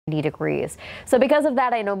degrees. So because of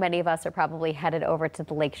that, I know many of us are probably headed over to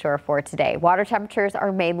the lakeshore for today. Water temperatures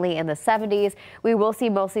are mainly in the 70s. We will see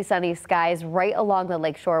mostly sunny skies right along the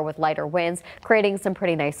lakeshore with lighter winds, creating some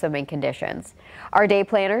pretty nice swimming conditions. Our day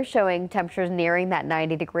planner showing temperatures nearing that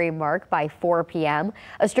 90-degree mark by 4 p.m.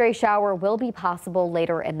 A stray shower will be possible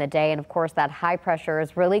later in the day, and of course that high pressure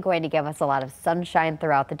is really going to give us a lot of sunshine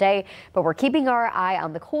throughout the day, but we're keeping our eye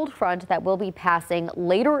on the cold front that will be passing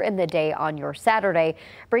later in the day on your Saturday,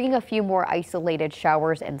 bringing a few more isolated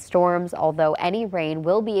showers and storms, although any rain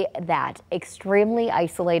will be that extremely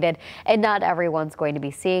isolated and not everyone's going to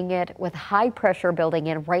be seeing it, with high pressure building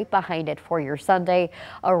in right behind it for your Sunday.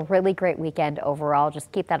 A really great weekend overall. Just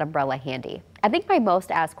keep that umbrella handy. I think my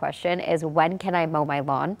most asked question is, when can I mow my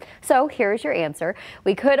lawn? So here's your answer.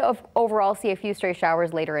 We could overall see a few stray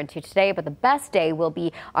showers later into today, but the best day will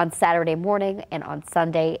be on Saturday morning and on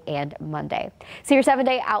Sunday and Monday. So your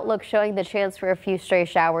 7-day outlook showing the chance for a few stray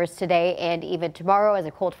showers today and even tomorrow, as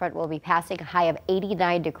a cold front will be passing, a high of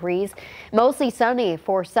 89 degrees. Mostly sunny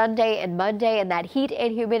for Sunday and Monday, and that heat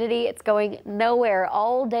and humidity, it's going nowhere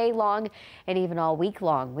all day long and even all week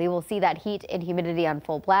long. We will see that heat and humidity on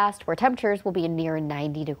full blast, where temperatures will be near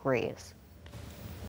 90 degrees.